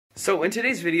So in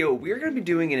today's video, we're going to be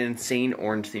doing an insane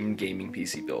orange themed gaming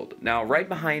PC build. Now right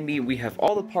behind me, we have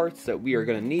all the parts that we are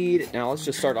going to need. Now let's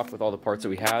just start off with all the parts that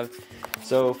we have.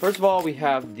 So first of all, we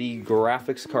have the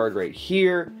graphics card right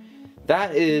here.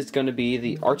 That is going to be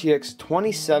the RTX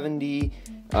 2070.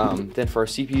 Then for our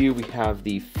CPU, we have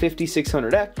the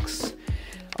 5600X.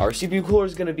 Our CPU cooler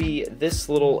is going to be this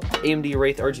little AMD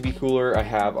Wraith RGB cooler. I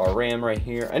have our RAM right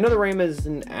here. I know the RAM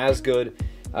isn't as good,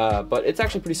 but it's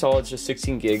actually pretty solid. It's just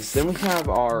 16 gigs. Then we have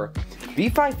our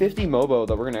B550 Mobo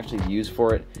that we're going to actually use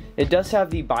for it. It does have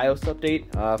the BIOS update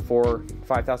for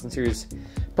 5000 series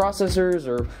processors,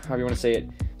 or however you want to say it.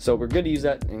 So we're good to use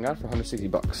that, and got it for 160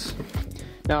 bucks.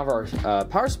 Now for our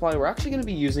power supply, we're actually going to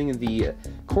be using the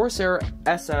Corsair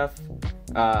SF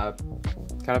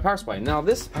kind of power supply. Now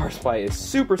this power supply is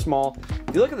super small.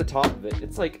 If you look at the top of it,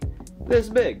 it's like this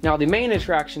big. Now the main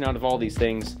attraction out of all these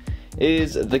things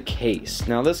is the case.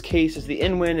 Now this case is the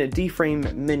Inwin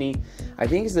D-Frame Mini. I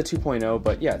think it's the 2.0,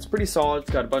 but yeah, it's pretty solid.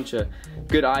 It's got a bunch of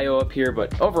good I/O up here,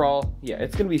 but overall, yeah,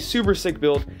 it's gonna be super sick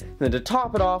build. And then to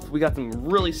top it off, we got some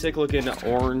really sick looking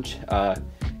orange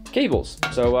cables.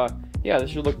 So yeah,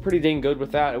 this should look pretty dang good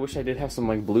with that. I wish I did have some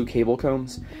like blue cable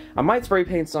combs. I might spray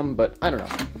paint some, but I don't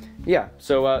know. Yeah,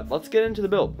 so let's get into the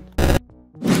build.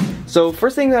 So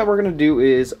first thing that we're gonna do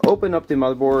is open up the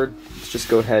motherboard. Let's just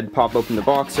go ahead, pop open the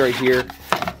box right here,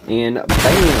 and bam,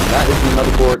 that is the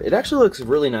motherboard. It actually looks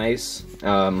really nice.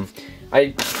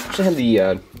 I actually had the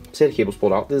SATA cables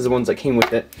pulled out. These are the ones that came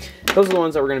with it. Those are the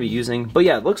ones that we're gonna be using. But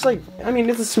yeah, it looks like, I mean,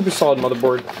 it's a super solid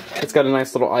motherboard. It's got a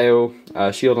nice little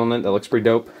I/O shield on it that looks pretty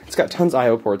dope. It's got tons of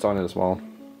I/O ports on it as well.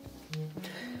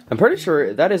 I'm pretty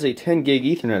sure that is a 10 gig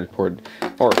Ethernet port,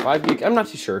 or 5 gig, I'm not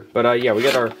too sure. But yeah, we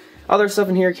got our other stuff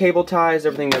in here, cable ties,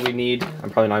 everything that we need. I'm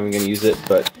probably not even gonna use it,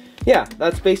 but yeah,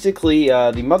 that's basically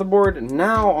the motherboard.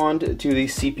 Now on to the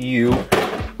CPU.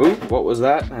 Ooh, what was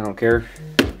that? I don't care.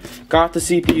 Got the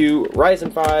CPU,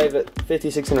 Ryzen 5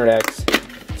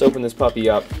 5600X. Let's open this puppy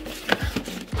up.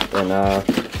 And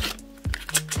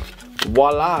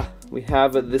voila, we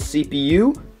have the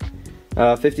CPU.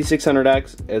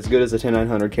 5600X, as good as a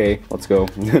 10900K. Let's go.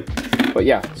 But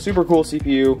yeah, super cool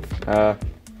CPU.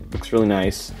 Looks really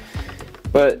nice.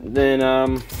 But then,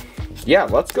 yeah,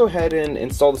 let's go ahead and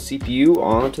install the CPU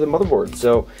onto the motherboard.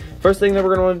 So first thing that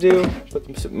we're going to want to do, put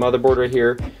the motherboard right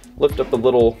here, lift up the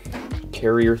little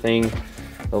carrier thing,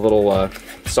 the little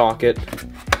socket,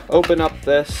 open up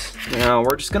this. Now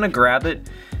we're just going to grab it.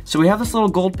 So we have this little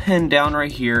gold pin down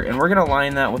right here, and we're going to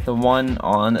line that with the one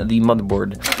on the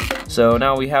motherboard. So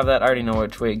now we have that. I already know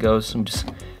which way it goes, so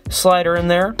just slide her in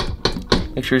there,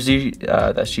 make sure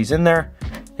that she's in there,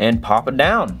 and pop it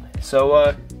down.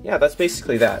 So yeah, that's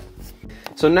basically that.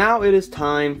 So now it is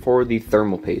time for the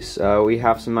thermal paste. We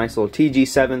have some nice little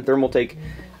TG7 Thermaltake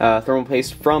thermal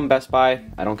paste from Best Buy.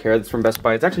 I don't care, it's from Best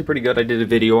Buy. It's actually pretty good. I did a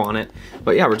video on it.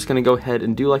 But yeah, we're just gonna go ahead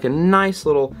and do like a nice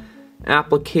little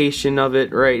application of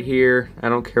it right here. I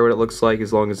don't care what it looks like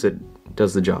as long as it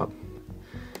does the job.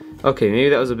 Okay, maybe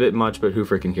that was a bit much, but who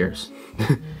freaking cares?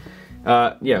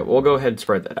 Yeah, we'll go ahead and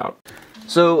spread that out.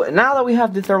 So now that we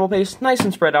have the thermal paste nice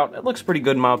and spread out, it looks pretty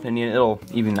good in my opinion. It'll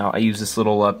even out. I use this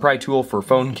little pry tool for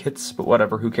phone kits, but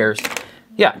whatever, who cares?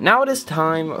 Yeah, now it is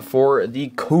time for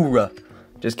the cooler.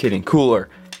 Just kidding, cooler.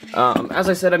 As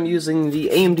I said, I'm using the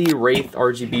AMD Wraith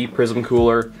RGB Prism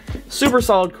cooler. Super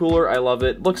solid cooler, I love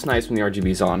it. Looks nice when the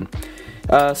RGB's on.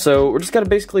 So we're just gonna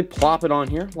basically plop it on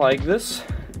here like this.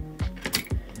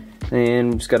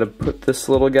 And just gotta put this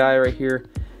little guy right here.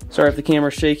 Sorry if the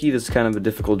camera's shaky, this is kind of a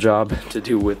difficult job to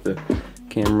do with the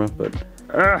camera, but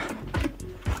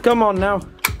come on now.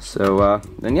 So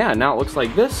then yeah, now it looks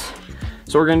like this.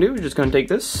 So what we're gonna do, we're just gonna take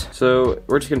this. So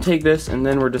we're just gonna take this, and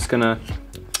then we're just gonna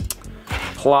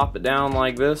plop it down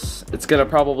like this. It's gonna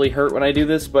probably hurt when I do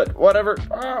this, but whatever.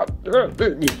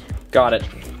 Got it.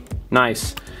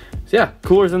 Nice. So yeah,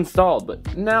 cooler's installed,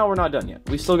 but now we're not done yet.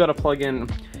 We still gotta plug in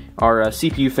our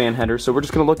CPU fan header. So we're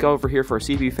just gonna look over here for our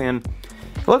CPU fan.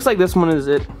 It looks like this one is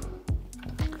it.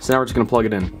 So now we're just gonna plug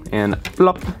it in and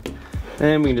plop.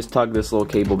 And we can just tug this little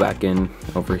cable back in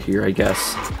over here, I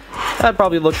guess. That'd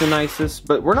probably look the nicest,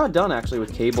 but we're not done actually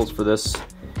with cables for this.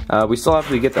 We still have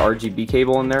to get the RGB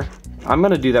cable in there. I'm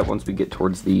gonna do that once we get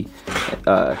towards the end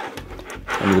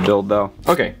of the build though.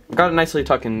 Okay, got it nicely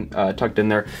tucked in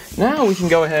there. Now we can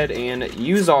go ahead and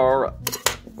use our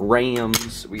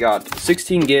RAMs. We got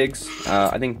 16 gigs,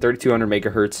 I think 3200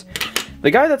 megahertz. The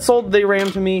guy that sold the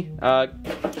RAM to me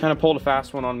kind of pulled a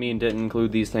fast one on me and didn't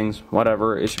include these things.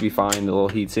 Whatever, it should be fine, the little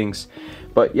heat sinks.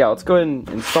 But yeah, let's go ahead and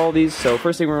install these. So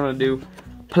first thing we're gonna do,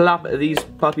 plop these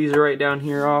puppies right down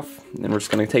here off. And then we're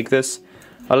just gonna take this,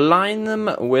 align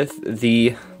them with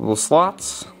the little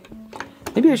slots,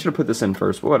 Maybe I should have put this in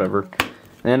first, but whatever.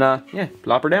 And yeah,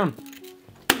 plop her down.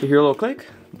 You hear a little click.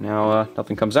 Now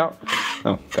nothing comes out.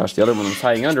 Oh gosh, the other one was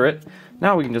hiding under it.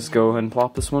 Now we can just go ahead and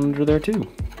plop this one under there too.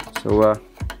 So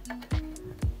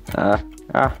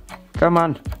come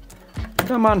on.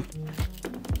 Come on.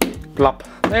 Plop.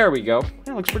 There we go.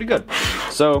 That looks pretty good.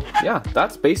 So yeah,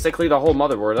 that's basically the whole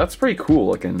motherboard. That's pretty cool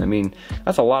looking. I mean,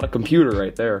 that's a lot of computer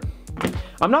right there.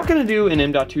 I'm not gonna do an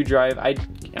M.2 drive. I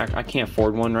can't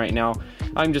afford one right now.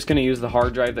 I'm just gonna use the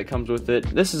hard drive that comes with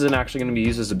it. This isn't actually gonna be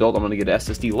used as a build. I'm gonna get an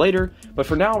SSD later, but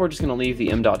for now we're just gonna leave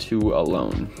the M.2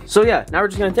 alone. So yeah, now we're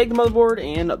just gonna take the motherboard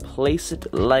and place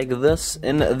it like this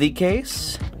in the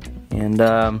case, and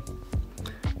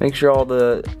make sure all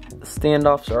the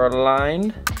standoffs are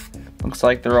aligned. Looks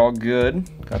like they're all good.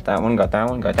 Got that one, got that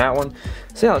one, got that one.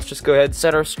 So yeah, let's just go ahead and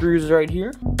set our screws right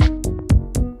here.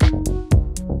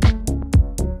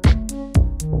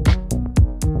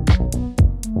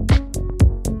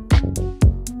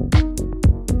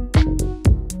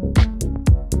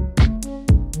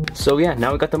 So yeah,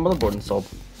 now we got the motherboard installed.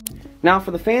 Now for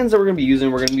the fans that we're gonna be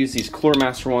using, we're gonna use these Cooler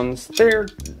Master ones.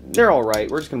 They're all right.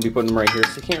 We're just gonna be putting them right here,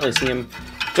 so you can't really see them.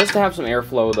 Just to have some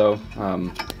airflow though,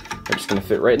 they're just gonna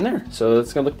fit right in there. So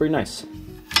it's gonna look pretty nice.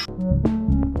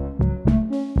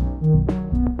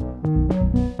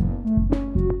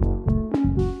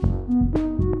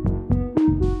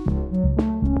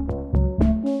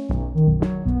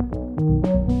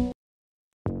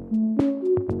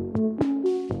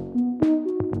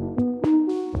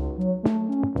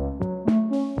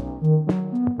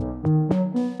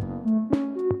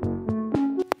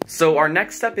 So our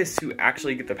next step is to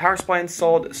actually get the power supply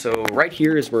installed. So right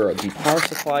here is where the power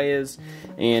supply is,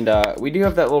 and we do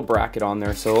have that little bracket on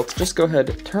there. So let's just go ahead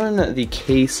and turn the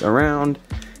case around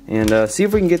and see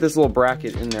if we can get this little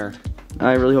bracket in there.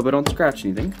 I really hope I don't scratch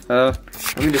anything. Let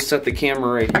me just set the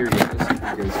camera right here, guys, so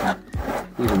you guys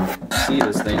can even see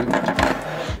this thing.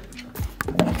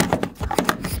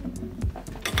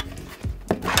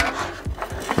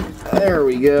 There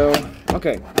we go.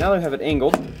 Okay, now that I have it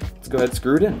angled, let's go ahead and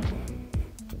screw it in.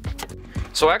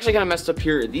 So I actually kind of messed up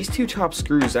here. These two top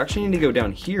screws actually need to go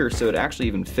down here so it actually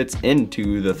even fits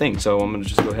into the thing. So I'm gonna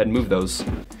just go ahead and move those.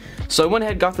 So I went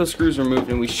ahead, got those screws removed,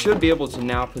 and we should be able to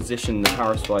now position the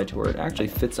power supply to where it actually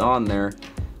fits on there,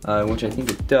 which I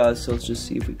think it does. So let's just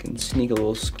see if we can sneak a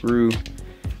little screw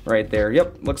right there.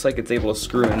 Yep, looks like it's able to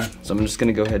screw in. So I'm just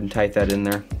gonna go ahead and tight that in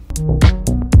there.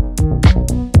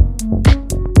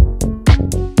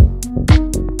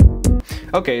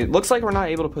 Okay, it looks like we're not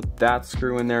able to put that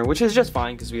screw in there, which is just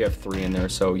fine because we have 3 in there,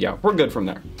 so yeah, we're good from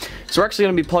there. So we're actually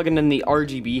going to be plugging in the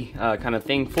RGB kind of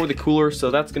thing for the cooler, so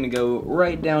that's going to go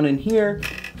right down in here.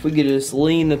 If we could just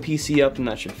lean the PC up, and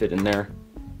that should fit in there.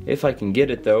 If I can get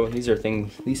it though, these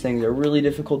things are really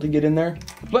difficult to get in there.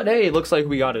 But hey, it looks like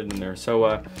we got it in there,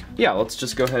 so yeah, let's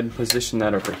just go ahead and position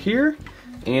that over here.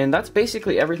 And that's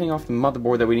basically everything off the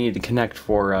motherboard that we need to connect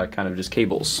for kind of just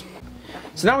cables.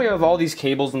 So now we have all these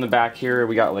cables in the back here.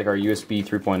 We got like our USB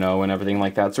 3.0 and everything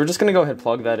like that. So we're just gonna go ahead and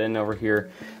plug that in over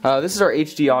here. This is our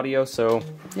HD audio, so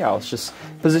yeah, let's just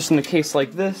position the case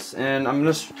like this, and I'm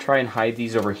gonna just try and hide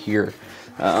these over here.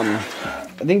 I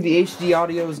think the HD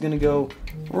audio is gonna go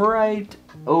right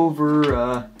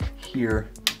over here.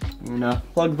 I'm gonna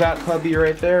plug that puppy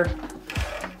right there.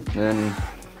 Then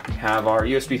we have our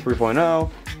USB 3.0.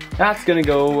 That's gonna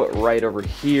go right over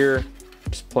here.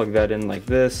 Just plug that in like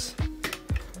this.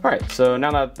 Alright, so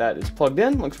now that that is plugged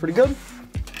in, looks pretty good.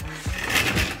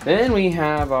 Then we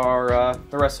have our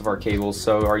the rest of our cables.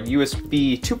 So our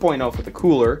USB 2.0 for the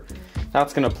cooler.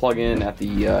 That's gonna plug in at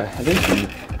the I think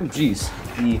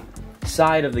the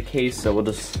side of the case. So we'll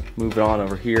just move it on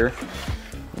over here,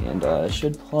 and it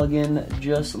should plug in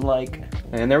just like.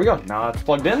 And there we go. Now it's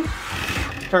plugged in.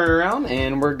 Turn it around,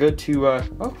 and we're good to.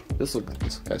 Oh, this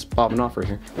guy's popping off right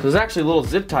here. So there's actually a little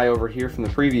zip tie over here from the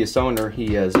previous owner. He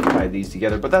zip tied these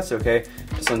together, but that's okay.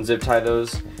 Just unzip tie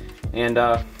those, and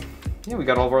yeah, we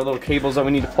got all of our little cables that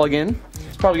we need to plug in.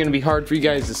 It's probably gonna be hard for you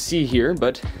guys to see here,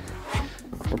 but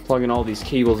we're plugging all these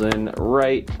cables in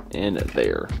right in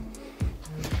there.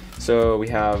 So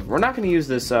we're not gonna use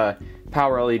this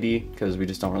power LED because we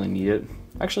just don't really need it.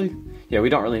 Actually, yeah, we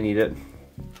don't really need it.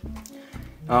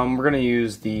 We're going to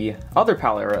use the other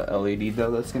power LED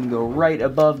though. That's going to go right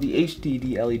above the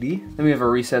HDD LED. Then we have a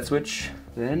reset switch.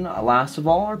 Then last of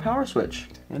all, our power switch.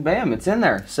 And bam, it's in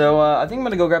there. So I think I'm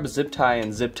going to go grab a zip tie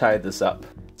and zip tie this up.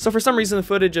 So for some reason the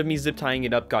footage of me zip tying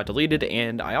it up got deleted,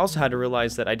 and I also had to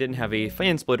realize that I didn't have a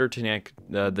fan splitter to connect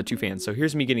the two fans. So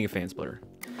here's me getting a fan splitter.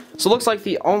 So it looks like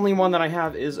the only one that I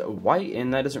have is white,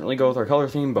 and that doesn't really go with our color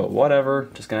theme, but whatever.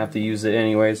 Just going to have to use it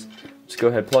anyways. Just go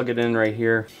ahead, plug it in right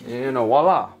here, and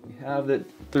voila, we have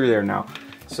it through there now.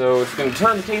 So it's going to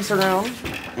turn the case around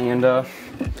and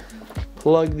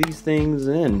plug these things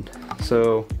in.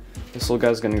 So this little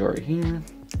guy's going to go right here,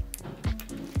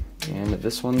 and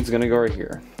this one's going to go right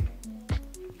here.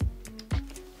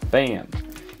 Bam.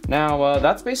 Now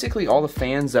that's basically all the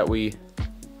fans that we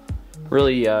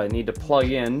really need to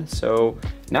plug in. So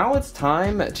now it's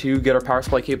time to get our power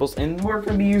supply cables, and we're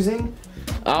going to be using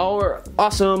our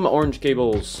awesome orange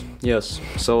cables. Yes,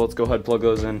 so let's go ahead and plug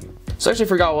those in. So I actually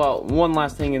forgot one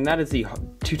last thing, and that is the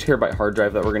 2 terabyte hard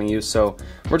drive that we're going to use. So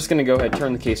we're just going to go ahead,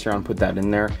 turn the case around, put that in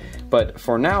there. But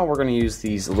for now, we're going to use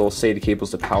these little SATA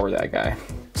cables to power that guy.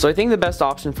 So I think the best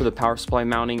option for the power supply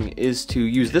mounting is to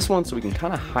use this one, so we can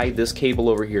kind of hide this cable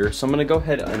over here. So I'm going to go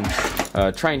ahead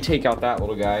and try and take out that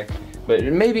little guy. But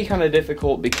it may be kind of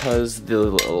difficult because the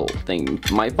little thing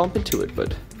might bump into it,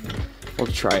 but we'll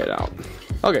try it out.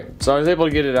 Okay, so I was able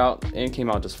to get it out, and it came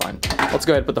out just fine. Let's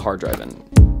go ahead and put the hard drive in.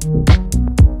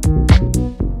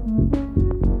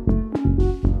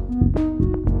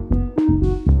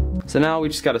 So now we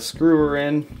just got to screw her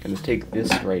in. Gonna take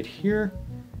this right here,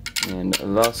 and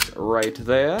thus right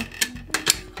there,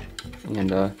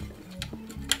 and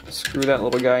screw that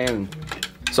little guy in.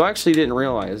 So I actually didn't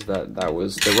realize that that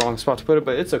was the wrong spot to put it,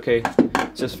 but it's okay,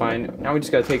 it's just fine. Now we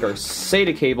just got to take our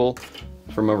SATA cable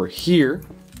from over here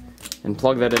and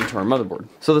plug that into our motherboard.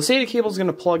 So the SATA cable is going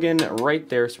to plug in right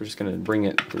there, so we're just going to bring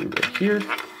it through right here,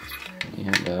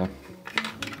 and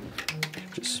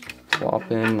just plop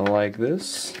in like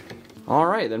this.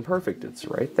 Alright, then perfect, it's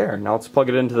right there. Now let's plug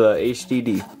it into the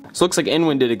HDD. So it looks like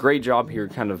Inwin did a great job here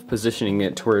kind of positioning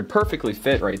it to where it perfectly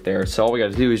fit right there. So all we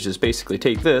got to do is just basically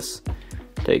take this,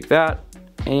 take that,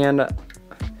 and,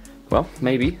 well,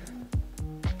 maybe.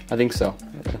 I think so.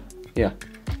 Yeah.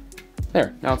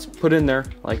 There, now it's put in there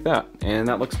like that, and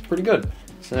that looks pretty good.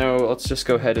 So now let's just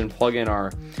go ahead and plug in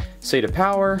our SATA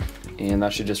power, and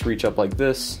that should just reach up like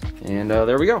this, and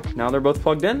there we go. Now they're both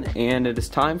plugged in, and it is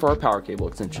time for our power cable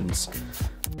extensions.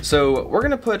 So we're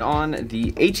gonna put on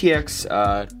the ATX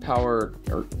power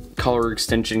or color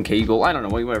extension cable, I don't know,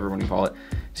 whatever you call it.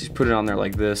 Just put it on there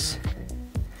like this,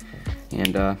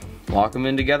 and lock them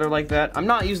in together like that. I'm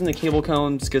not using the cable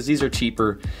cones because these are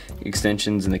cheaper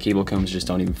extensions and the cable cones just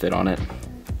don't even fit on it.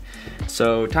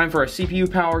 So time for our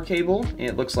CPU power cable.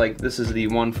 It looks like this is the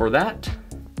one for that.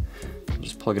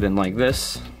 Just plug it in like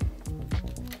this.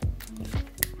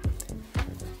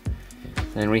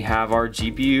 Then we have our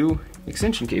GPU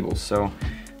extension cables. So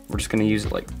we're just gonna use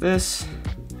it like this.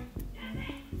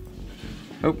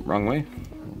 Oh, wrong way.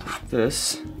 Like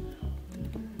this.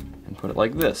 And put it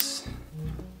like this.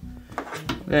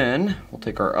 Then we'll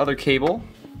take our other cable.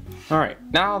 Alright,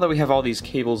 now that we have all these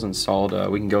cables installed,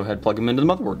 we can go ahead and plug them into the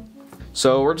motherboard.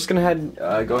 So we're just going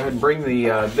to go ahead and bring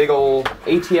the big old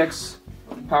ATX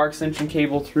power extension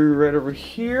cable through right over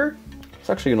here. It's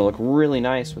actually going to look really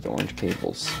nice with orange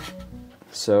cables.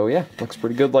 So yeah, looks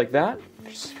pretty good like that.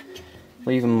 Just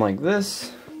leave them like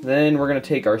this. Then we're going to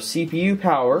take our CPU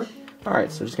power.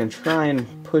 Alright, so just going to try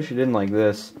and push it in like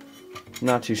this.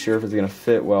 Not too sure if it's going to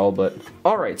fit well, but...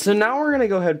 Alright, so now we're going to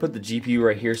go ahead and put the GPU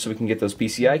right here so we can get those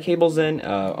PCI cables in.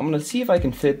 I'm going to see if I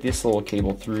can fit this little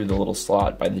cable through the little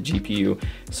slot by the GPU.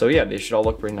 So yeah, they should all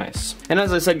look pretty nice. And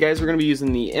as I said, guys, we're going to be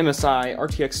using the MSI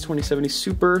RTX 2070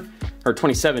 Super, or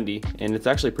 2070, and it's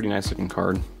actually a pretty nice looking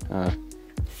card. But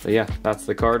yeah, that's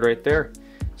the card right there.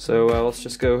 So let's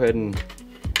just go ahead and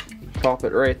pop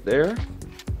it right there.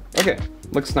 Okay,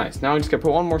 looks nice. Now we just got to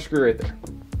put one more screw right there.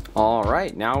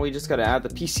 Alright, now we just gotta add the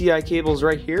PCI cables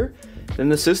right here. Then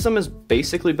the system is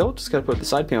basically built, just gotta put the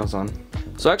side panels on.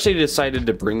 So I actually decided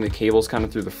to bring the cables kind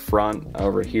of through the front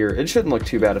over here. It shouldn't look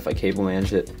too bad if I cable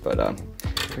manage it, but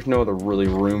there's no other really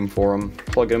room for them.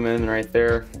 Plug them in right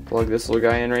there, plug this little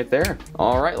guy in right there.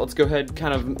 Alright, let's go ahead and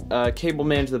kind of cable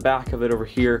manage the back of it over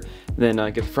here, then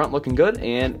get the front looking good,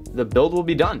 and the build will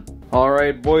be done.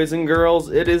 Alright, boys and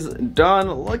girls, it is done.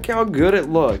 Look how good it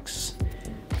looks.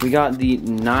 We got the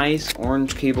nice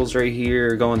orange cables right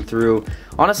here going through.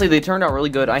 Honestly, they turned out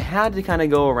really good. I had to kind of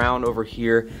go around over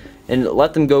here and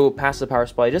let them go past the power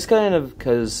supply, just kind of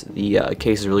because the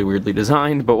case is really weirdly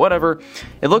designed, but whatever.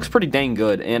 It looks pretty dang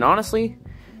good, and honestly,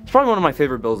 it's probably one of my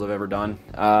favorite builds I've ever done.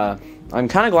 I'm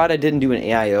kind of glad I didn't do an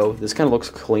AIO. This kind of looks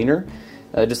cleaner.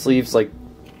 It just leaves, like,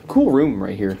 cool room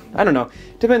right here. I don't know.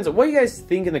 Depends. What do you guys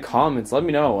think in the comments? Let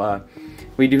me know.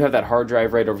 We do have that hard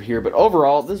drive right over here, but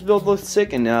overall, this build looks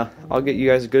sick, and I'll get you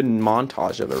guys a good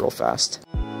montage of it real fast.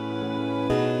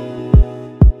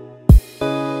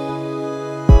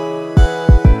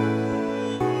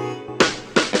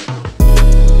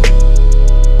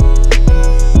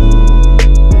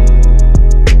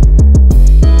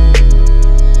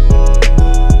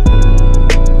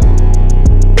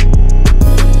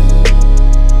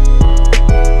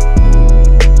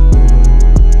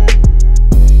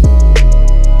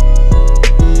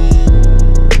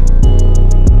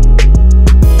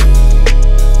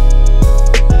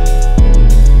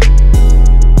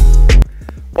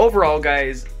 overall,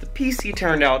 guys, the PC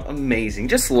turned out amazing.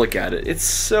 Just look at it. It's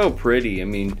so pretty. I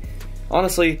mean,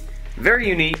 honestly, very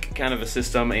unique kind of a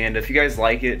system, and if you guys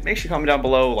like it, make sure you comment down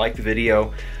below, like the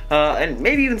video, and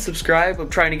maybe even subscribe. I'm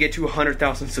trying to get to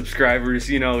 100,000 subscribers,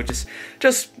 you know, just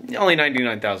only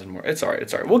 99,000 more. It's alright,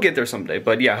 it's alright. We'll get there someday.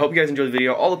 But yeah, I hope you guys enjoyed the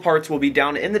video. All the parts will be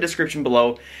down in the description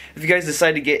below. If you guys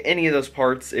decide to get any of those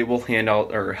parts, it will hand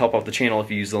out or help out the channel if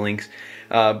you use the links.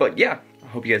 But yeah, I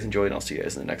hope you guys enjoyed, and I'll see you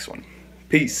guys in the next one.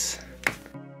 Peace.